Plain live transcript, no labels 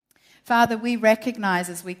Father, we recognize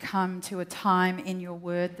as we come to a time in your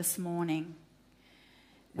word this morning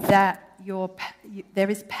that there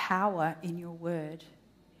is power in your word.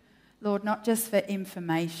 Lord, not just for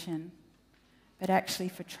information, but actually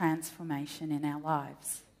for transformation in our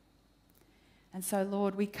lives. And so,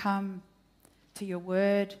 Lord, we come to your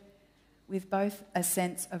word with both a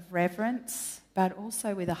sense of reverence, but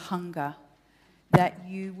also with a hunger that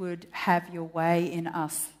you would have your way in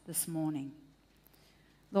us this morning.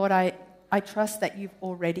 Lord, I trust that you've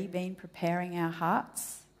already been preparing our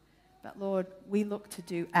hearts, but Lord, we look to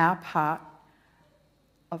do our part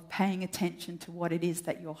of paying attention to what it is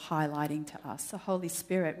that you're highlighting to us. So Holy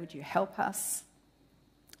Spirit, would you help us?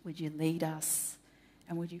 Would you lead us?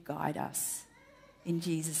 And would you guide us? In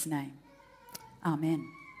Jesus' name, amen.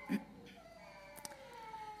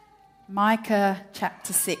 Micah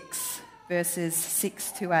chapter 6, verses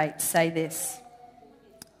 6 to 8 say this.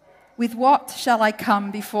 With what shall I come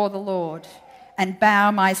before the Lord and bow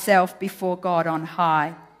myself before God on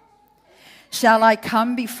high? Shall I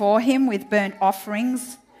come before him with burnt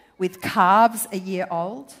offerings, with calves a year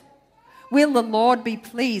old? Will the Lord be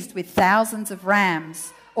pleased with thousands of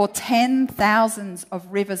rams or 10,000s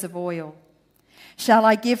of rivers of oil? Shall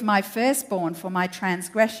I give my firstborn for my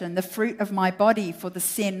transgression, the fruit of my body for the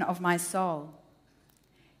sin of my soul?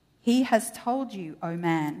 He has told you, O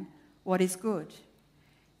man, what is good.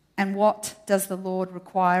 And what does the Lord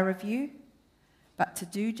require of you? But to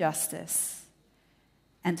do justice,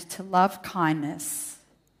 and to love kindness,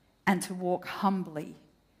 and to walk humbly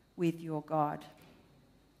with your God.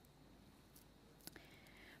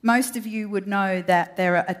 Most of you would know that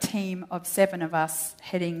there are a team of 7 of us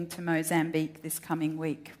heading to Mozambique this coming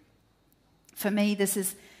week. For me, this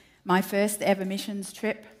is my first ever missions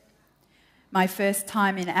trip, my first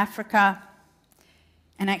time in Africa,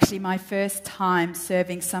 and actually my first time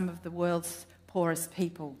serving some of the world's poorest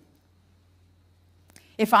people.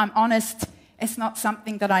 If I'm honest, it's not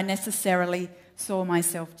something that I necessarily saw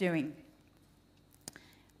myself doing.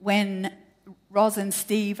 When Roz and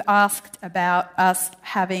Steve asked about us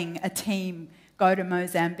having a team go to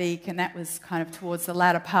Mozambique, and that was kind of towards the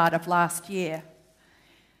latter part of last year,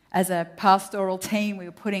 as a pastoral team, we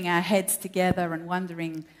were putting our heads together and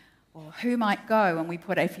wondering, well, who might go? And we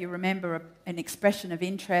put, if you remember, an expression of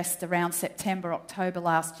interest around September, October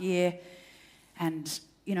last year. And,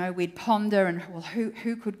 you know, we'd ponder and, well,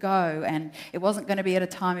 who could go? And it wasn't going to be at a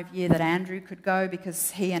time of year that Andrew could go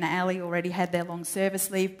because he and Ali already had their long service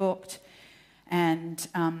leave booked. And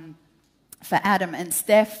for Adam and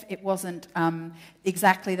Steph, it wasn't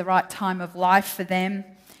exactly the right time of life for them.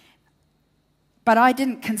 But I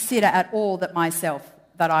didn't consider at all that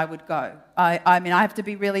I would go. I mean, I have to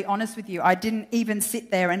be really honest with you. I didn't even sit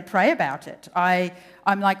there and pray about it.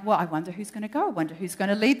 I'm like, well, I wonder who's going to go. I wonder who's going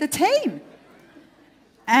to lead the team.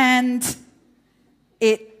 And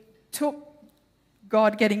it took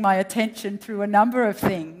God getting my attention through a number of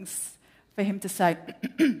things for him to say,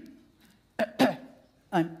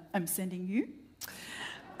 I'm sending you.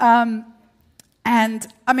 And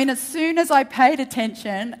I mean, as soon as I paid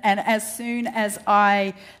attention and as soon as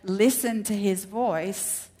I listened to his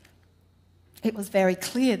voice, it was very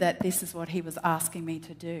clear that this is what he was asking me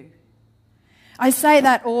to do. I say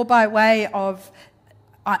that all by way of,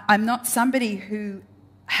 I'm not somebody who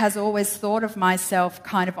has always thought of myself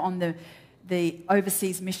kind of on the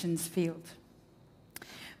overseas missions field.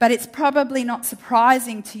 But it's probably not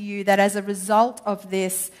surprising to you that as a result of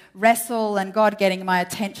this wrestle and God getting my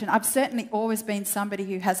attention, I've certainly always been somebody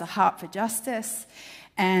who has a heart for justice.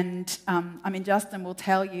 And I mean, Justin will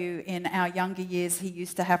tell you in our younger years, he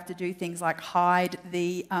used to have to do things like hide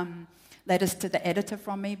the letters to the editor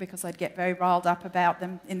from me because I'd get very riled up about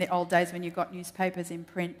them in the old days when you got newspapers in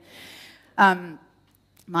print.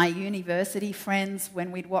 My university friends,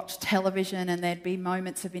 when we'd watch television and there'd be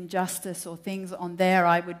moments of injustice or things on there,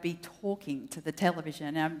 I would be talking to the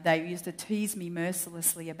television. They used to tease me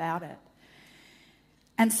mercilessly about it.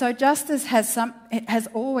 And so justice has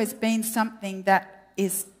always been something that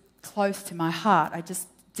is close to my heart. I just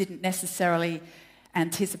didn't necessarily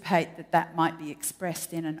anticipate that might be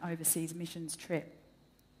expressed in an overseas missions trip.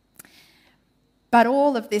 But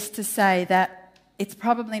all of this to say that it's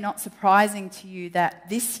probably not surprising to you that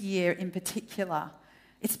this year in particular,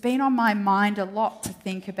 it's been on my mind a lot to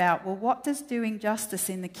think about, well, what does doing justice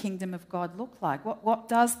in the kingdom of God look like? What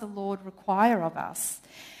does the Lord require of us?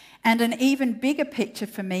 And an even bigger picture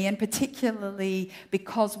for me, and particularly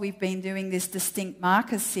because we've been doing this Distinct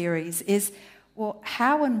Markers series, is, well,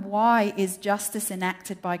 how and why is justice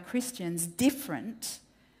enacted by Christians different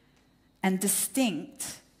and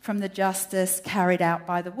distinct from the justice carried out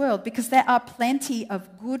by the world, because there are plenty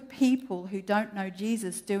of good people who don't know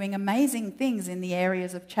Jesus doing amazing things in the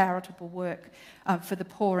areas of charitable work for the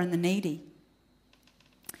poor and the needy.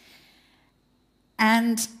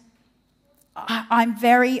 And I'm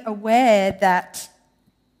very aware that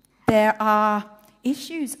there are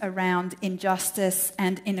issues around injustice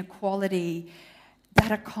and inequality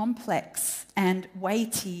that are complex and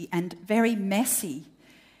weighty and very messy.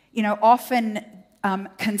 You know, often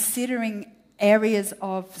considering areas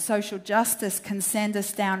of social justice can send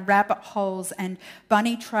us down rabbit holes and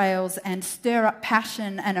bunny trails and stir up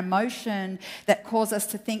passion and emotion that cause us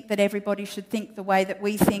to think that everybody should think the way that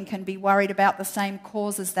we think and be worried about the same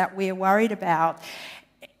causes that we're worried about.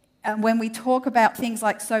 And when we talk about things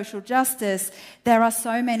like social justice, there are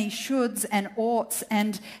so many shoulds and oughts,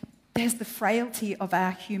 and there's the frailty of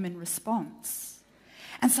our human response.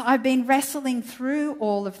 And so I've been wrestling through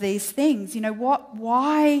all of these things. You know,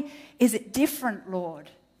 why is it different,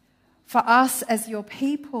 Lord, for us as your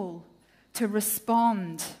people to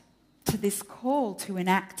respond to this call to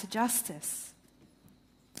enact justice?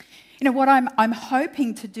 You know, what I'm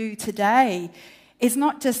hoping to do today is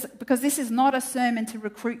not just, because this is not a sermon to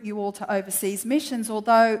recruit you all to overseas missions,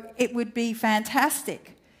 although it would be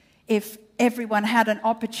fantastic if everyone had an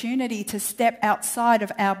opportunity to step outside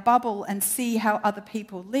of our bubble and see how other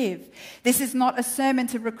people live. This is not a sermon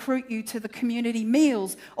to recruit you to the community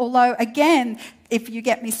meals, although, again, if you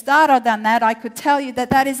get me started on that, I could tell you that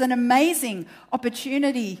that is an amazing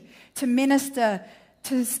opportunity to minister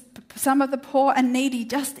to some of the poor and needy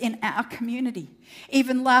just in our community.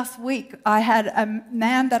 Even last week, I had a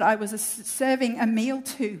man that I was serving a meal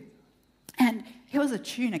to, and it was a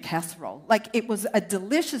tuna casserole. Like, it was a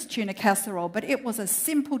delicious tuna casserole, but it was a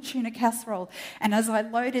simple tuna casserole. And as I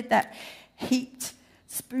loaded that heaped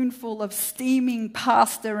spoonful of steaming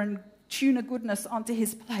pasta and tuna goodness onto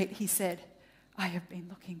his plate, he said, "I have been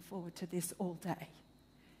looking forward to this all day."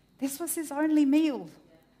 This was his only meal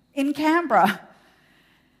in Canberra.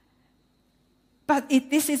 But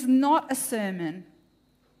this is not a sermon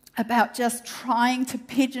about just trying to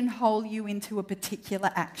pigeonhole you into a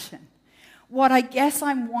particular action. What I guess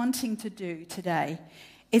I'm wanting to do today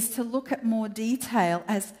is to look at more detail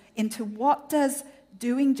as into what does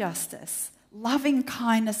doing justice, loving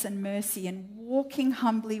kindness and mercy, and walking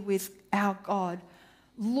humbly with our God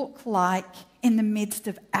look like in the midst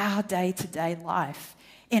of our day-to-day life,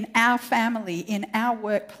 in our family, in our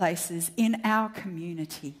workplaces, in our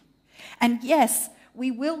community. And yes,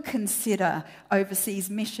 we will consider overseas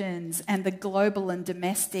missions and the global and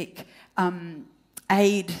domestic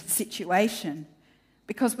aid situation,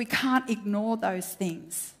 because we can't ignore those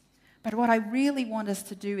things. But what I really want us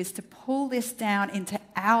to do is to pull this down into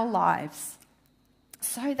our lives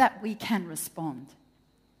so that we can respond.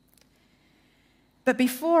 But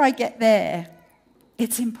before I get there,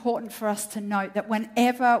 it's important for us to note that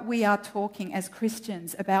whenever we are talking as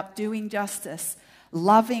Christians about doing justice,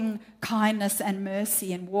 loving kindness and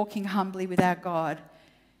mercy, and walking humbly with our God,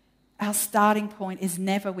 our starting point is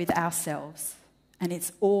never with ourselves. And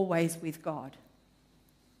it's always with God.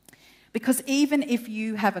 Because even if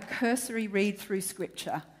you have a cursory read through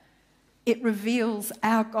Scripture, it reveals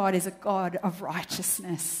our God is a God of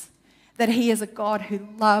righteousness, that he is a God who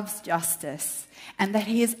loves justice, and that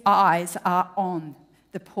his eyes are on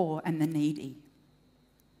the poor and the needy.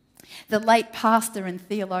 The late pastor and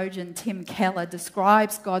theologian Tim Keller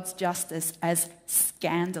describes God's justice as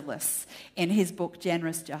scandalous in his book,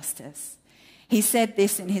 Generous Justice. He said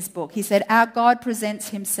this in his book. He said, "Our God presents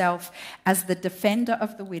himself as the defender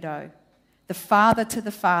of the widow, the father to the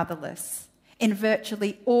fatherless. In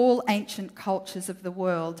virtually all ancient cultures of the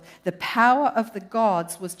world, the power of the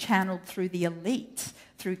gods was channeled through the elite,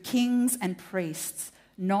 through kings and priests,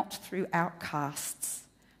 not through outcasts.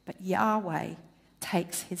 But Yahweh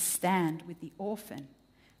takes his stand with the orphan,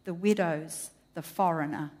 the widows, the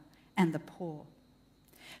foreigner, and the poor."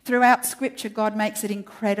 Throughout Scripture, God makes it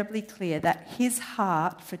incredibly clear that his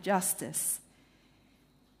heart for justice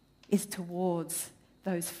is towards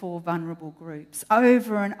those four vulnerable groups.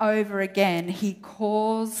 Over and over again, he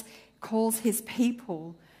calls his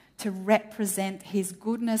people to represent his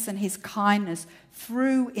goodness and his kindness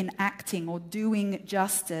through enacting or doing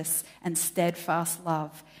justice and steadfast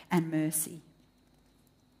love and mercy.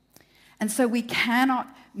 And so we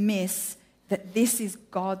cannot miss that this is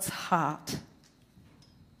God's heart.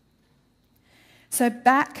 So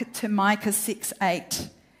back to Micah 6:8.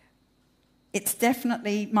 It's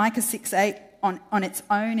definitely, Micah 6:8 on its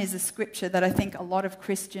own is a scripture that I think a lot of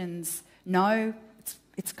Christians know.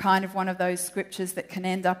 It's kind of one of those scriptures that can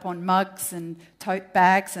end up on mugs and tote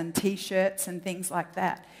bags and T-shirts and things like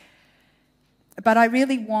that. But I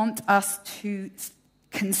really want us to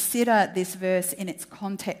consider this verse in its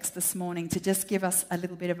context this morning to just give us a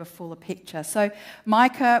little bit of a fuller picture. So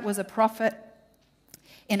Micah was a prophet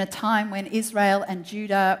in a time when Israel and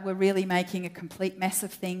Judah were really making a complete mess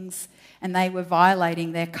of things, and they were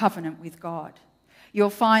violating their covenant with God. You'll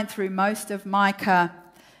find through most of Micah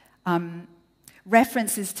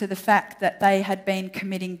references to the fact that they had been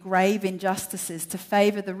committing grave injustices to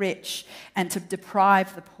favour the rich and to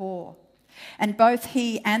deprive the poor. And both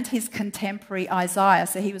he and his contemporary Isaiah,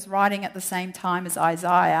 so he was writing at the same time as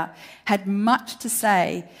Isaiah, had much to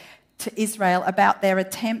say to Israel about their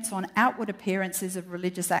attempts on outward appearances of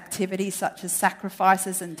religious activity such as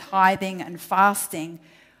sacrifices and tithing and fasting,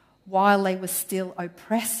 while they were still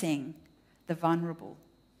oppressing the vulnerable.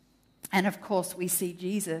 And of course, we see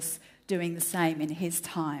Jesus doing the same in his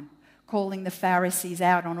time, calling the Pharisees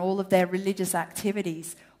out on all of their religious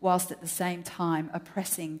activities, whilst at the same time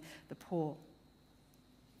oppressing the poor.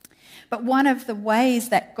 But one of the ways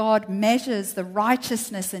that God measures the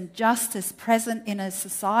righteousness and justice present in a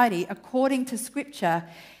society, according to Scripture,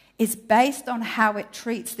 is based on how it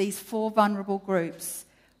treats these four vulnerable groups: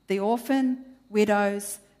 the orphan,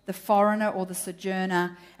 widows, the foreigner or the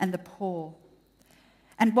sojourner, and the poor.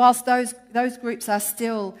 And whilst those groups are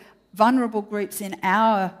still vulnerable groups in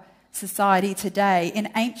our society today, in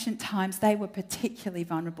ancient times they were particularly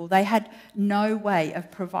vulnerable. They had no way of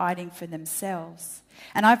providing for themselves.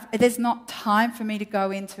 And there's not time for me to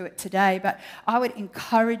go into it today, but I would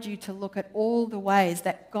encourage you to look at all the ways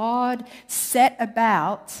that God set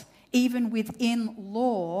about, even within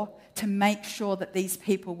law, to make sure that these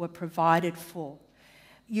people were provided for.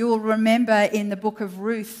 You'll remember in the book of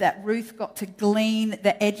Ruth that Ruth got to glean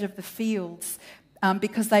the edge of the fields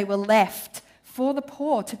because they were left for the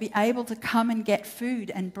poor to be able to come and get food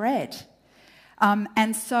and bread.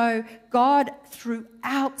 And so God,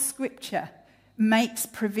 throughout Scripture, makes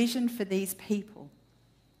provision for these people.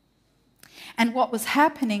 And what was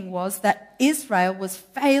happening was that Israel was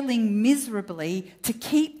failing miserably to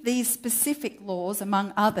keep these specific laws,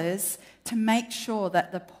 among others, to make sure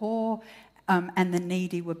that the poor and the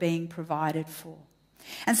needy were being provided for.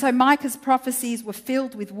 And so Micah's prophecies were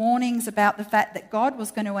filled with warnings about the fact that God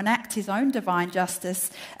was going to enact his own divine justice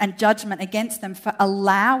and judgment against them for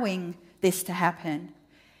allowing this to happen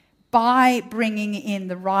by bringing in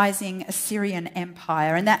the rising Assyrian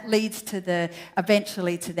Empire. And that leads to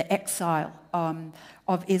eventually to the exile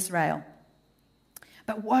of Israel.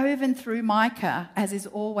 But woven through Micah, as is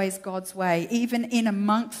always God's way, even in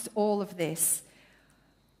amongst all of this,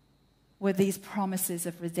 were these promises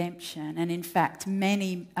of redemption. And in fact,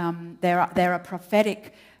 many there are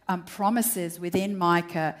prophetic promises within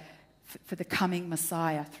Micah for the coming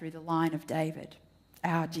Messiah through the line of David,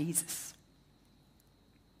 our Jesus.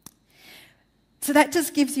 So that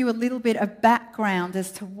just gives you a little bit of background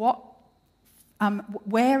as to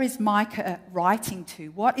where is Micah writing to?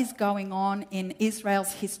 What is going on in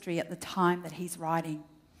Israel's history at the time that he's writing?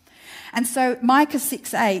 And so Micah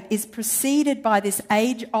 6:8 is preceded by this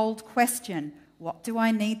age-old question: what do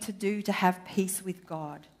I need to do to have peace with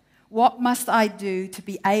God? What must I do to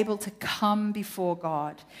be able to come before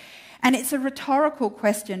God? And it's a rhetorical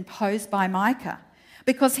question posed by Micah,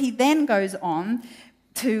 because he then goes on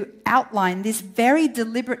to outline this very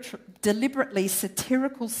deliberately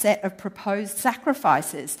satirical set of proposed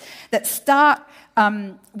sacrifices that start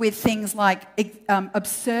with things like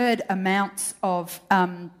absurd amounts of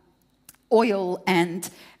oil and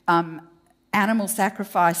animal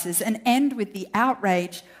sacrifices, and end with the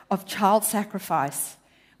outrage of child sacrifice,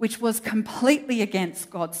 which was completely against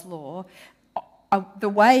God's law, the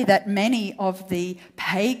way that many of the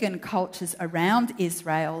pagan cultures around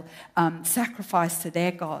Israel sacrificed to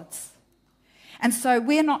their gods. And so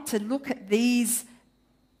we're not to look at these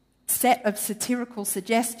set of satirical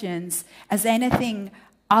suggestions as anything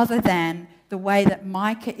other than the way that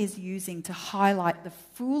Micah is using to highlight the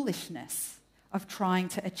foolishness of trying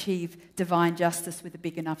to achieve divine justice with a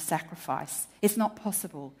big enough sacrifice. It's not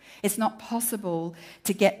possible. It's not possible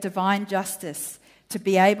to get divine justice, to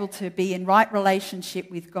be able to be in right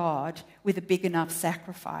relationship with God with a big enough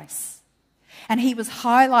sacrifice. And he was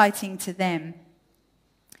highlighting to them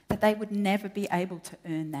that they would never be able to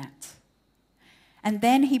earn that. And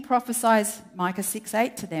then he prophesies Micah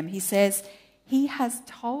 6:8 to them. He says, "He has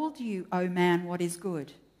told you, O man, what is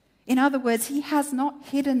good." In other words, he has not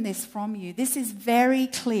hidden this from you. This is very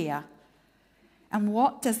clear. And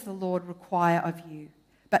what does the Lord require of you?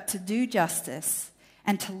 But to do justice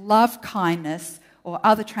and to love kindness, or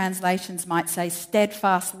other translations might say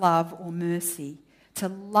steadfast love or mercy. To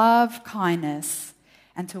love kindness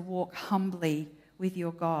and to walk humbly with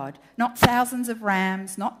your God. Not thousands of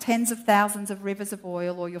rams, not tens of thousands of rivers of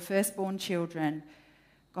oil or your firstborn children.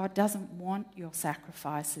 God doesn't want your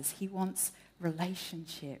sacrifices. He wants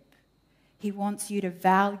relationship. He wants you to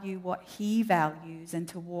value what he values and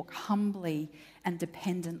to walk humbly and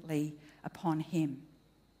dependently upon him.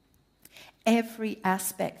 Every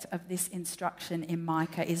aspect of this instruction in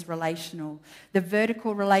Micah is relational. The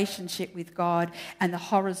vertical relationship with God and the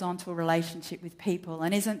horizontal relationship with people.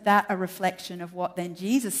 And isn't that a reflection of what then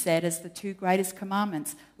Jesus said as the two greatest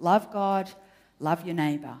commandments? Love God, love your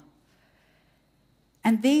neighbour.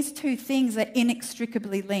 And these two things are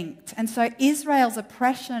inextricably linked. And so Israel's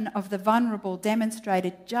oppression of the vulnerable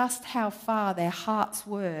demonstrated just how far their hearts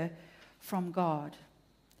were from God.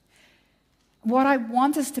 What I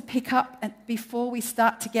want us to pick up before we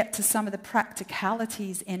start to get to some of the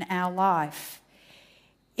practicalities in our life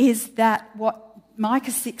is that what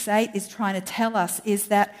Micah 6:8 is trying to tell us is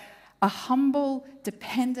that a humble,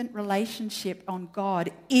 dependent relationship on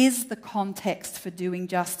God is the context for doing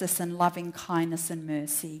justice and loving kindness and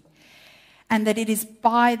mercy. And that it is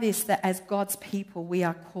by this that as God's people we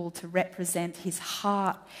are called to represent his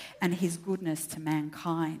heart and his goodness to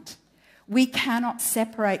mankind. We cannot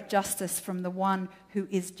separate justice from the one who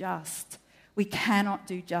is just. We cannot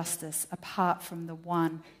do justice apart from the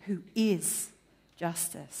one who is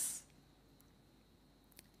justice.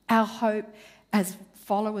 Our hope as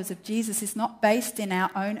followers of Jesus is not based in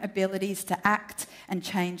our own abilities to act and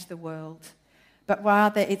change the world, but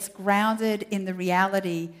rather it's grounded in the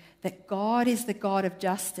reality that God is the God of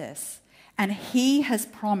justice, and he has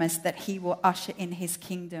promised that he will usher in his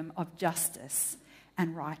kingdom of justice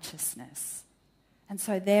and righteousness. And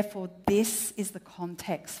so therefore this is the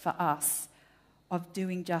context for us of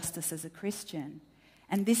doing justice as a Christian.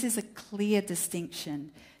 And this is a clear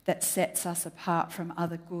distinction that sets us apart from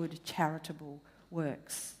other good charitable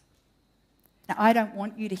works. Now, I don't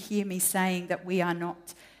want you to hear me saying that we are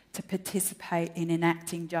not to participate in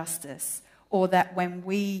enacting justice, or that when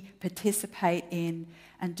we participate in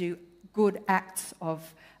and do good acts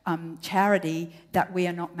of charity that we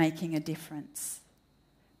are not making a difference.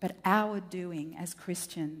 But our doing as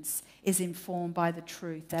Christians is informed by the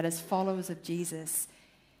truth that as followers of Jesus,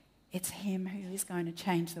 it's him who is going to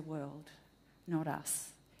change the world, not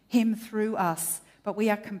us. Him through us, but we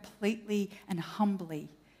are completely and humbly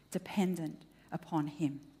dependent upon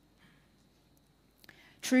him.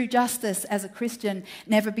 True justice as a Christian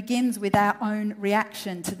never begins with our own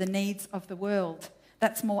reaction to the needs of the world.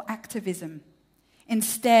 That's more activism.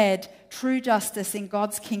 Instead, true justice in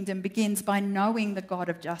God's kingdom begins by knowing the God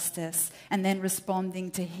of justice and then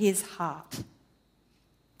responding to his heart.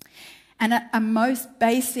 And at a most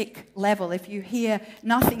basic level, if you hear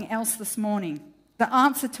nothing else this morning, the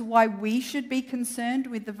answer to why we should be concerned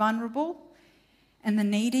with the vulnerable and the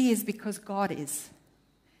needy is because God is.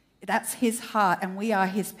 That's his heart, and we are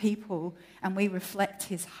his people, and we reflect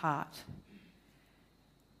his heart.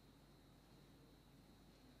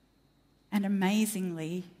 And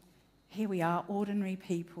amazingly, here we are, ordinary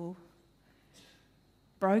people,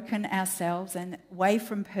 broken ourselves and way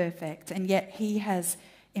from perfect, and yet he has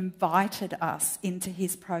invited us into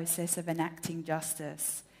his process of enacting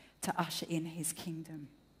justice to usher in his kingdom.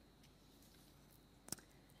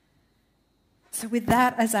 So with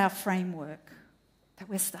that as our framework, that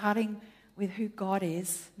we're starting with who God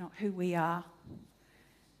is, not who we are,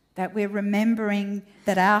 that we're remembering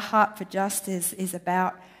that our heart for justice is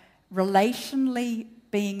about relationally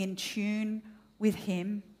being in tune with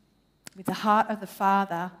him, with the heart of the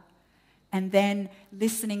Father, and then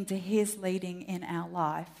listening to his leading in our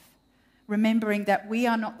life. Remembering that we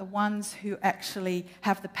are not the ones who actually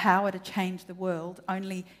have the power to change the world,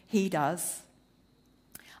 only he does.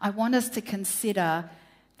 I want us to consider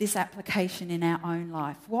this application in our own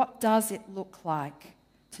life. What does it look like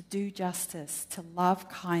to do justice, to love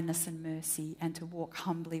kindness and mercy, and to walk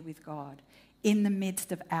humbly with God in the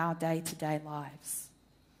midst of our day-to-day lives?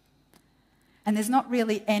 And there's not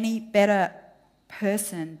really any better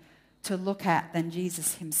person to look at than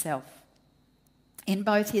Jesus himself. In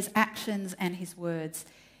both his actions and his words,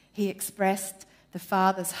 he expressed the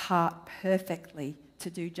Father's heart perfectly to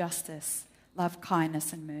do justice, love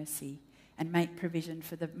kindness and mercy, and make provision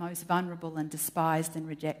for the most vulnerable and despised and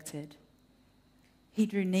rejected. He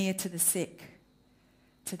drew near to the sick,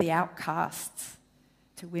 to the outcasts,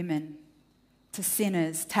 to women, to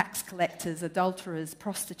sinners, tax collectors, adulterers,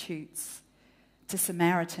 prostitutes, to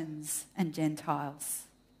Samaritans and Gentiles.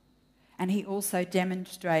 And he also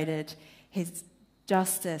demonstrated his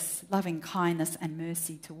justice, loving kindness and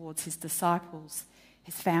mercy towards his disciples,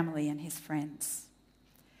 his family and his friends.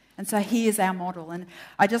 And so he is our model. And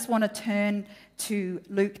I just want to turn to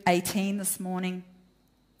Luke 18 this morning.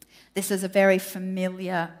 This is a very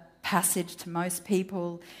familiar passage to most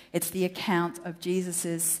people. It's the account of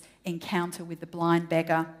Jesus' encounter with the blind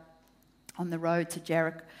beggar on the road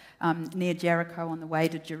to near Jericho on the way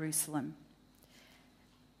to Jerusalem.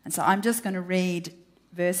 And so I'm just going to read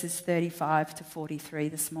verses 35 to 43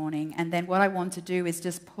 this morning. And then what I want to do is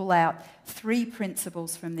just pull out 3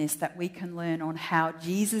 principles from this that we can learn on how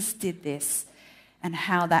Jesus did this and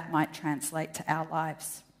how that might translate to our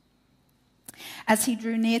lives. As he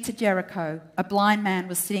drew near to Jericho, a blind man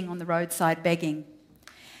was sitting on the roadside begging.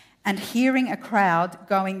 And hearing a crowd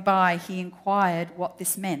going by, he inquired what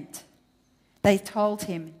this meant. They told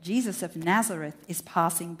him, "Jesus of Nazareth is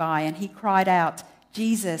passing by." And he cried out,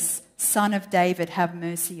 "Jesus, Son of David, have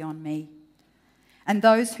mercy on me." And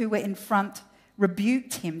those who were in front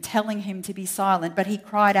rebuked him, telling him to be silent. But he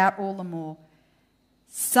cried out all the more,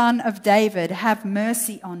 "Son of David, have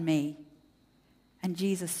mercy on me." And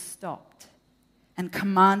Jesus stopped and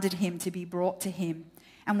commanded him to be brought to him.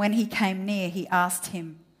 And when he came near, he asked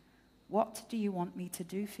him, "What do you want me to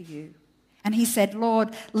do for you?" And he said,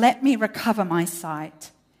 "Lord, let me recover my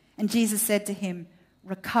sight." And Jesus said to him,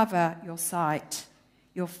 "Recover your sight.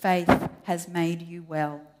 Your faith has made you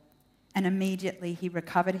well." And immediately he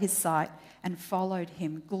recovered his sight and followed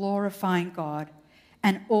him, glorifying God.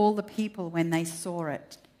 And all the people, when they saw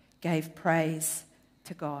it, gave praise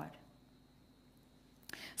to God.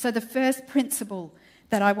 So the first principle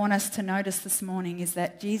that I want us to notice this morning is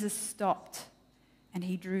that Jesus stopped and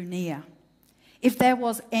he drew near. If there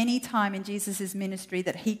was any time in Jesus' ministry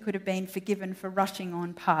that he could have been forgiven for rushing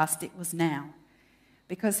on past, it was now.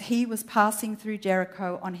 Because he was passing through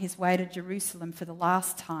Jericho on his way to Jerusalem for the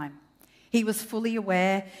last time. He was fully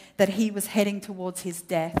aware that he was heading towards his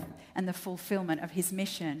death and the fulfillment of his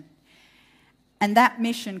mission. And that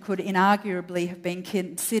mission could inarguably have been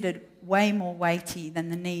considered way more weighty than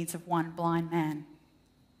the needs of one blind man.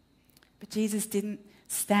 But Jesus didn't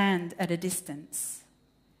stand at a distance.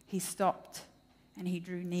 He stopped and he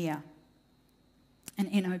drew near. And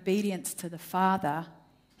in obedience to the Father,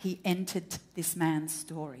 he entered this man's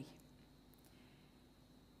story.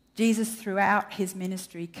 Jesus, throughout his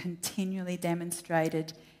ministry, continually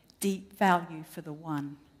demonstrated deep value for the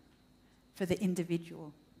one, for the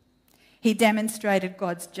individual. He demonstrated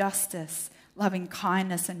God's justice, loving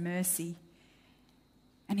kindness and mercy.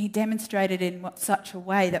 And he demonstrated in such a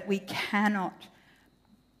way that we cannot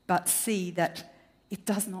but see that it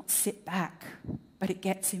does not sit back, but it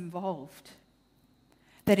gets involved.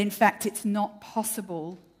 That in fact it's not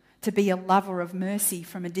possible to be a lover of mercy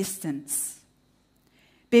from a distance.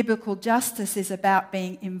 Biblical justice is about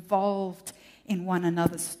being involved in one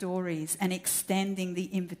another's stories and extending the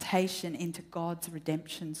invitation into God's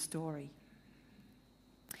redemption story.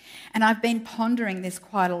 And I've been pondering this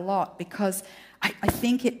quite a lot because I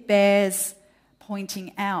think it bears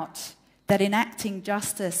pointing out that enacting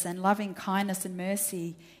justice and loving kindness and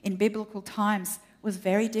mercy in biblical times was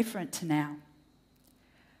very different to now.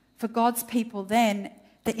 For God's people then,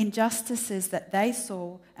 the injustices that they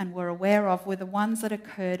saw and were aware of were the ones that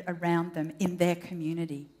occurred around them in their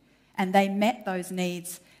community. And they met those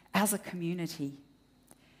needs as a community.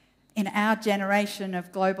 In our generation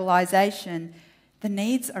of globalization, the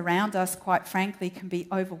needs around us, quite frankly, can be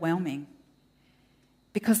overwhelming.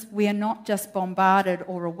 Because we are not just bombarded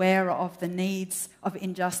or aware of the needs of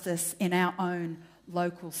injustice in our own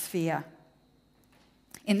local sphere.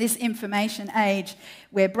 In this information age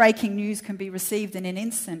where breaking news can be received in an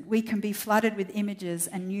instant, we can be flooded with images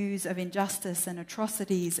and news of injustice and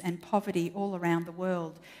atrocities and poverty all around the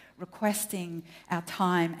world, requesting our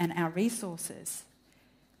time and our resources.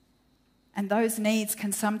 And those needs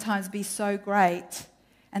can sometimes be so great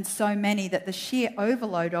and so many that the sheer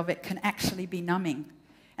overload of it can actually be numbing.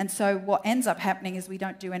 And so what ends up happening is we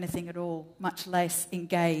don't do anything at all, much less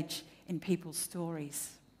engage in people's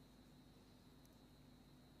stories.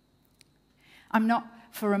 I'm not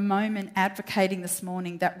for a moment advocating this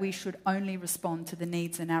morning that we should only respond to the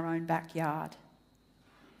needs in our own backyard.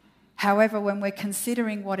 However, when we're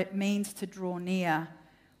considering what it means to draw near,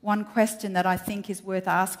 one question that I think is worth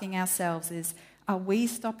asking ourselves is, are we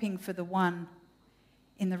stopping for the one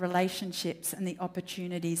in the relationships and the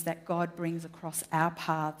opportunities that God brings across our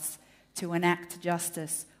paths to enact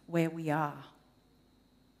justice where we are?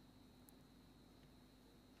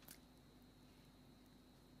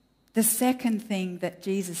 The second thing that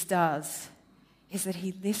Jesus does is that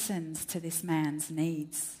he listens to this man's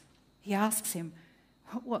needs. He asks him,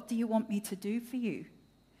 "What do you want me to do for you?"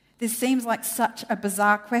 This seems like such a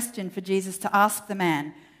bizarre question for Jesus to ask the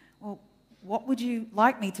man. Well, what would you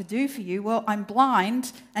like me to do for you? Well, I'm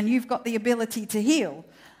blind and you've got the ability to heal.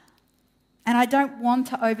 And I don't want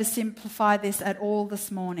to oversimplify this at all this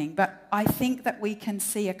morning, but I think that we can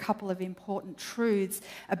see a couple of important truths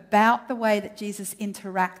about the way that Jesus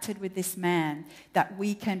interacted with this man that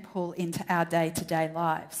we can pull into our day-to-day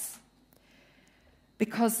lives.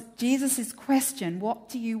 Because Jesus' question, "What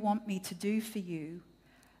do you want me to do for you?"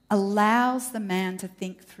 allows the man to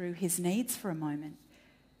think through his needs for a moment.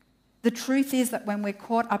 The truth is that when we're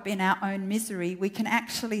caught up in our own misery, we can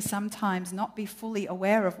actually sometimes not be fully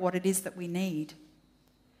aware of what it is that we need.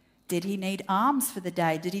 Did he need alms for the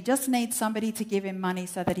day? Did he just need somebody to give him money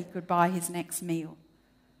so that he could buy his next meal?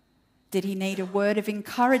 Did he need a word of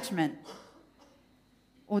encouragement?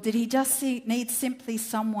 Or did he just need simply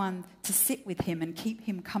someone to sit with him and keep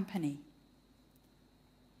him company?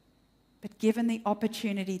 But given the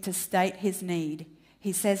opportunity to state his need,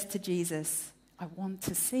 he says to Jesus, "I want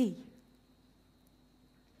to see."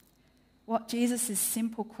 What Jesus'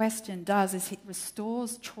 simple question does is it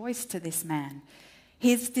restores choice to this man.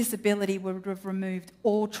 His disability would have removed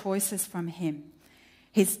all choices from him.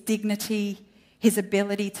 His dignity, his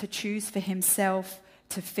ability to choose for himself,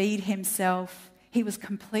 to feed himself. He was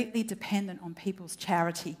completely dependent on people's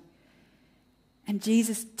charity. And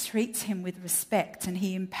Jesus treats him with respect, and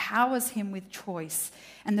he empowers him with choice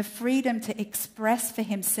and the freedom to express for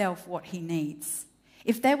himself what he needs.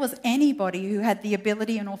 If there was anybody who had the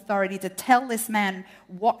ability and authority to tell this man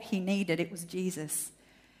what he needed, it was Jesus.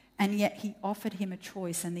 And yet he offered him a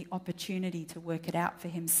choice and the opportunity to work it out for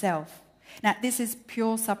himself. Now, this is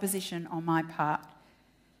pure supposition on my part,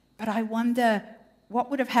 but I wonder what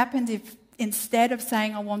would have happened if instead of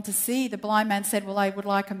saying, "I want to see," the blind man said, "Well, I would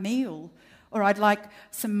like a meal," or "I'd like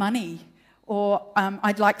some money," or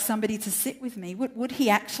 "I'd like somebody to sit with me." Would he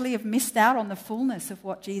actually have missed out on the fullness of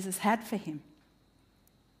what Jesus had for him?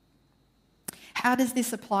 How does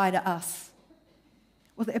this apply to us?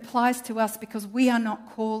 Well, it applies to us because we are not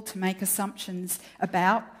called to make assumptions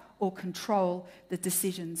about or control the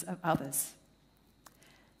decisions of others,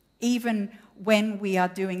 even when we are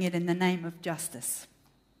doing it in the name of justice.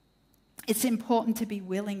 It's important to be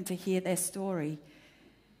willing to hear their story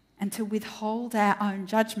and to withhold our own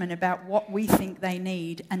judgment about what we think they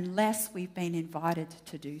need unless we've been invited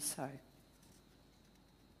to do so.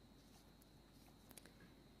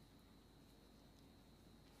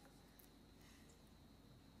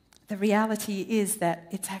 The reality is that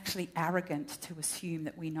it's actually arrogant to assume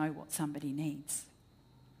that we know what somebody needs.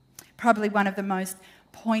 Probably one of the most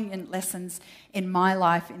poignant lessons in my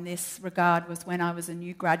life in this regard was when I was a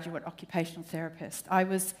new graduate occupational therapist. I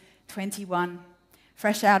was 21,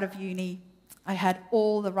 fresh out of uni. I had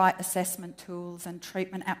all the right assessment tools and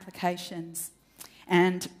treatment applications.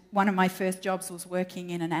 And one of my first jobs was working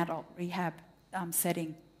in an adult rehab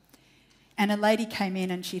setting. And a lady came in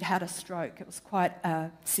and she'd had a stroke. It was quite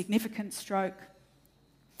a significant stroke.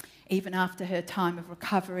 Even after her time of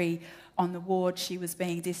recovery on the ward, she was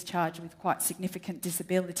being discharged with quite significant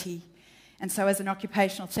disability. And so as an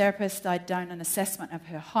occupational therapist, I'd done an assessment of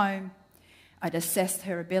her home. I'd assessed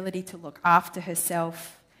her ability to look after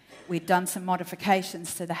herself. We'd done some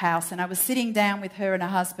modifications to the house. And I was sitting down with her and her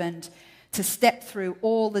husband to step through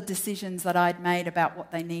all the decisions that I'd made about what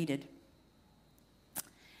they needed.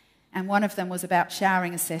 And one of them was about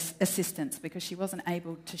showering assistance because she wasn't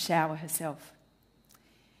able to shower herself.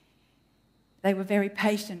 They were very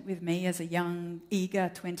patient with me as a young, eager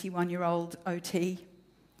 21-year-old OT.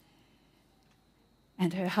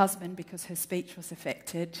 And her husband, because her speech was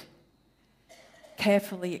affected,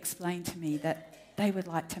 carefully explained to me that they would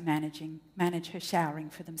like to manage her showering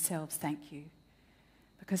for themselves, thank you.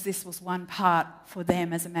 Because this was one part for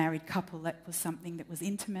them as a married couple that was something that was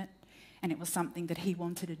intimate, and it was something that he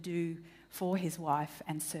wanted to do for his wife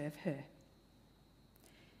and serve her.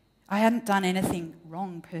 I hadn't done anything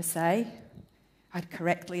wrong per se. I'd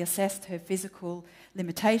correctly assessed her physical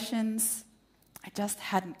limitations. I just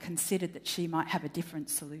hadn't considered that she might have a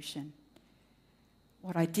different solution.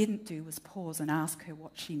 What I didn't do was pause and ask her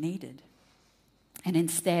what she needed, and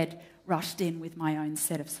instead rushed in with my own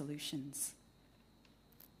set of solutions.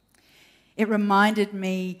 It reminded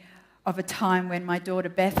me of a time when my daughter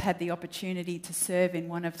Beth had the opportunity to serve in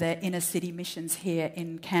one of the inner city missions here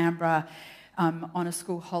in Canberra on a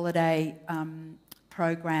school holiday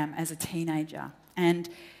program as a teenager. And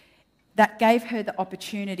that gave her the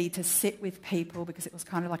opportunity to sit with people because it was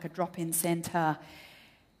kind of like a drop-in centre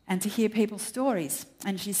and to hear people's stories.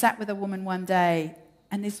 And she sat with a woman one day,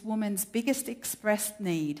 and this woman's biggest expressed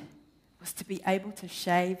need was to be able to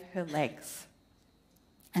shave her legs,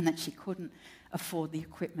 and that she couldn't afford the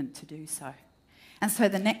equipment to do so. And so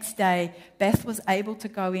the next day, Beth was able to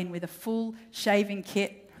go in with a full shaving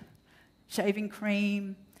kit, shaving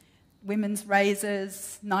cream, women's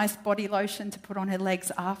razors, nice body lotion to put on her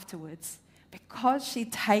legs afterwards, because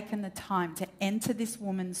she'd taken the time to enter this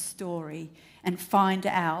woman's story and find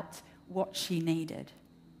out what she needed.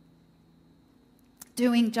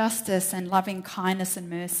 Doing justice and loving kindness and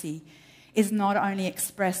mercy is not only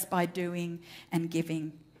expressed by doing and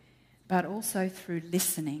giving, but also through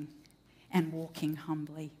listening and walking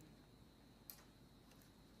humbly.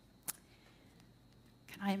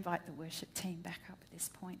 Can I invite the worship team back up at this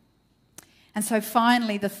point? And so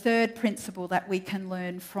finally, the third principle that we can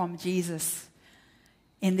learn from Jesus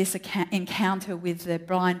in this encounter with the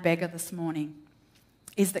blind beggar this morning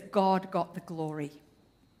is that God got the glory.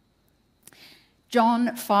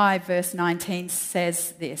 John 5 verse 19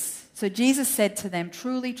 says this. So Jesus said to them,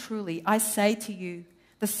 "Truly, truly, I say to you,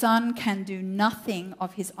 the Son can do nothing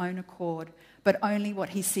of his own accord, but only what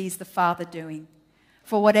he sees the Father doing.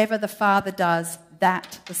 For whatever the Father does,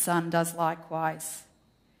 that the Son does likewise."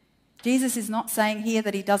 Jesus is not saying here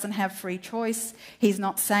that he doesn't have free choice. He's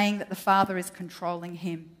not saying that the Father is controlling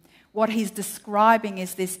him. What he's describing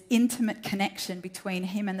is this intimate connection between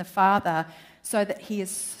him and the Father so that he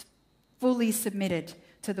is fully submitted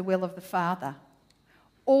to the will of the Father.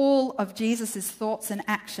 All of Jesus' thoughts and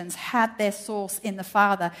actions had their source in the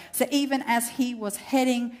Father. So even as he was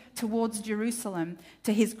heading towards Jerusalem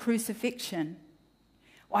to his crucifixion,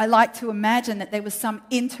 I like to imagine that there was some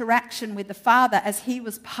interaction with the Father as he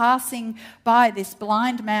was passing by this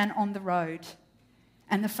blind man on the road.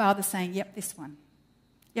 And the Father saying, "Yep, this one.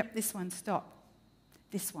 Yep, this one, stop.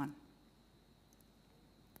 This one."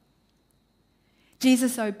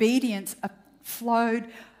 Jesus' obedience flowed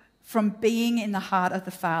from being in the heart of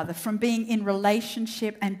the Father, from being in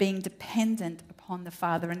relationship and being dependent upon the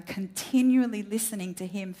Father and continually listening to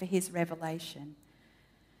him for his revelation.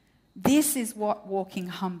 This is what walking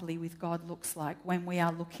humbly with God looks like when we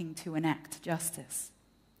are looking to enact justice.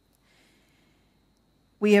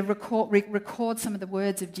 We record some of the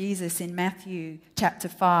words of Jesus in Matthew chapter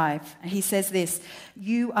 5. And he says this,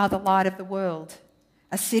 "You are the light of the world.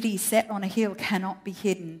 A city set on a hill cannot be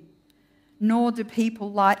hidden. Nor do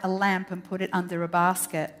people light a lamp and put it under a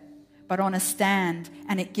basket, but on a stand,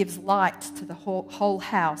 and it gives light to the whole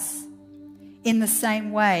house. In the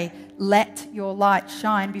same way, let your light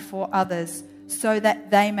shine before others, so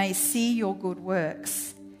that they may see your good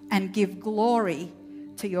works and give glory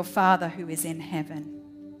to your Father who is in heaven."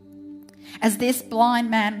 As this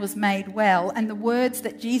blind man was made well, and the words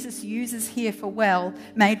that Jesus uses here for well,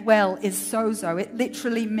 made well, is sozo. It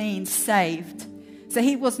literally means saved. So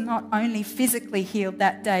he was not only physically healed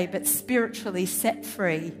that day, but spiritually set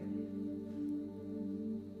free.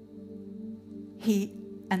 He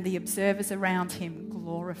and the observers around him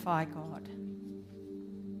glorify God.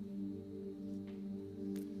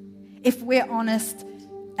 If we're honest,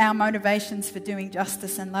 our motivations for doing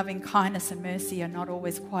justice and loving kindness and mercy are not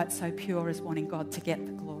always quite so pure as wanting God to get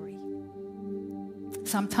the glory.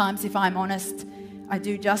 Sometimes, if I'm honest, I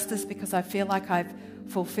do justice because I feel like I've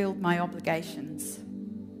fulfilled my obligations,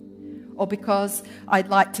 or because I'd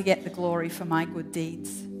like to get the glory for my good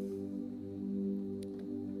deeds.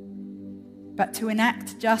 But to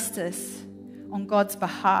enact justice on God's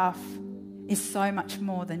behalf is so much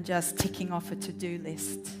more than just ticking off a to-do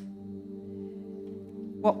list.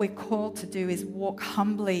 What we're called to do is walk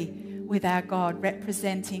humbly with our God,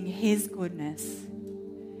 representing his goodness,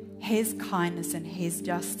 his kindness and his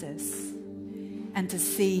justice, and to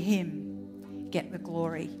see him get the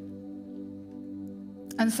glory.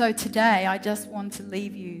 And so today I just want to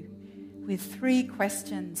leave you with 3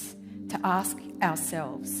 questions to ask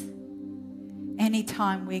ourselves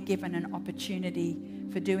anytime we're given an opportunity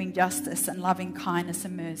for doing justice and loving kindness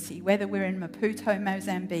and mercy, whether we're in Maputo,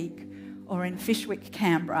 Mozambique, or in Fishwick,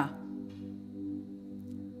 Canberra.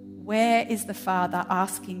 Where is the Father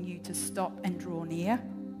asking you to stop and draw near?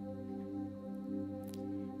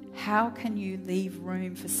 How can you leave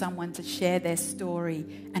room for someone to share their story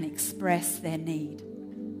and express their need?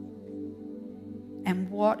 And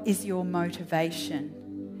what is your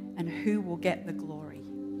motivation, and who will get the glory?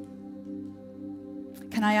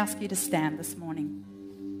 Can I ask you to stand this morning?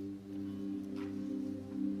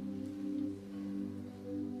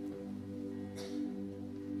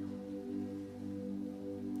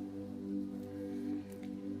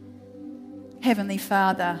 Heavenly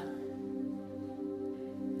Father,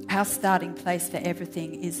 our starting place for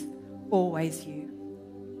everything is always you.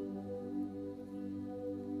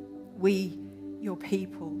 We, your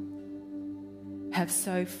people, have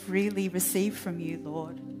so freely received from you,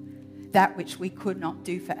 Lord, that which we could not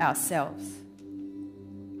do for ourselves.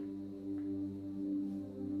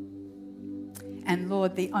 And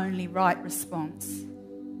Lord, the only right response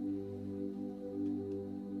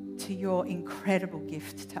to to your incredible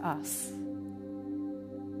gift to us.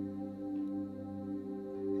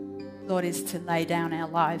 Lord, is to lay down our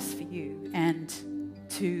lives for you and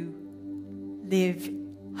to live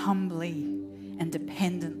humbly and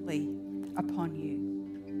dependently upon you.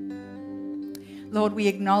 Lord, we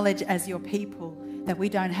acknowledge as your people that we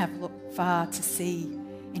don't have looked far to see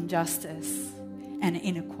injustice and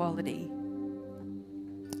inequality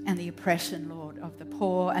and the oppression, Lord, of the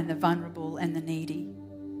poor and the vulnerable and the needy.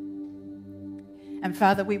 And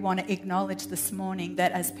Father, we want to acknowledge this morning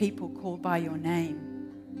that as people called by your name,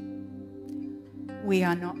 we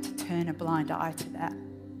are not to turn a blind eye to that.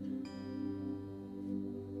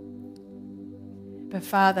 But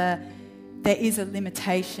Father, there is a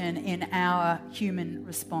limitation in our human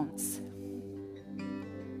response.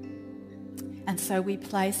 And so we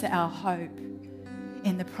place our hope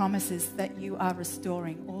in the promises that you are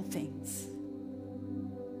restoring all things.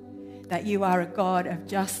 That you are a God of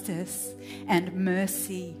justice and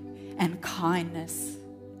mercy and kindness.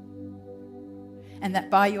 And that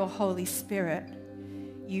by your Holy Spirit,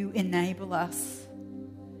 you enable us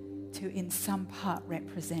to in some part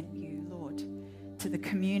represent you, Lord, to the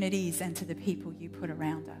communities and to the people you put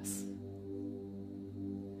around us.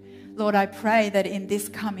 Lord, I pray that in this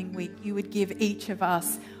coming week you would give each of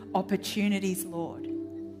us opportunities, Lord,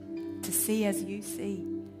 to see as you see,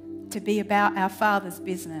 to be about our Father's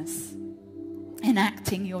business,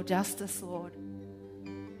 enacting your justice, Lord.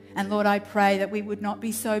 And Lord, I pray that we would not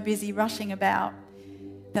be so busy rushing about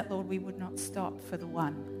that, Lord, we would not stop for the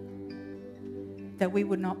one. That we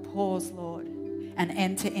would not pause, Lord, and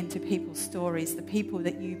enter into people's stories, the people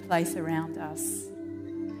that you place around us.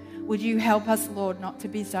 Would you help us, Lord, not to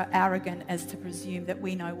be so arrogant as to presume that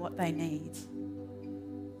we know what they need,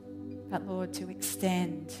 but, Lord, to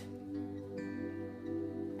extend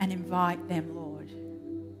and invite them, Lord,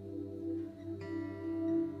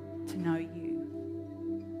 to know you.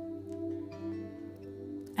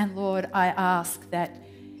 And, Lord, I ask that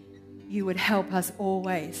you would help us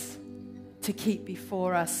always to keep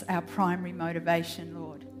before us our primary motivation,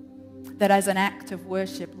 Lord, that as an act of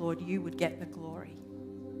worship, Lord, you would get the glory.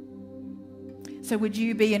 So would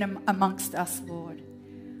you be in amongst us, Lord?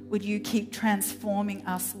 Would you keep transforming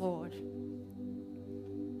us, Lord,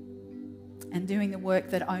 and doing the work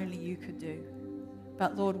that only you could do?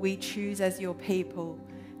 But Lord, we choose as your people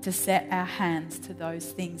to set our hands to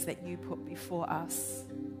those things that you put before us.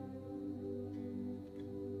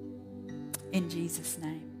 In Jesus'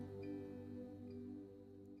 name.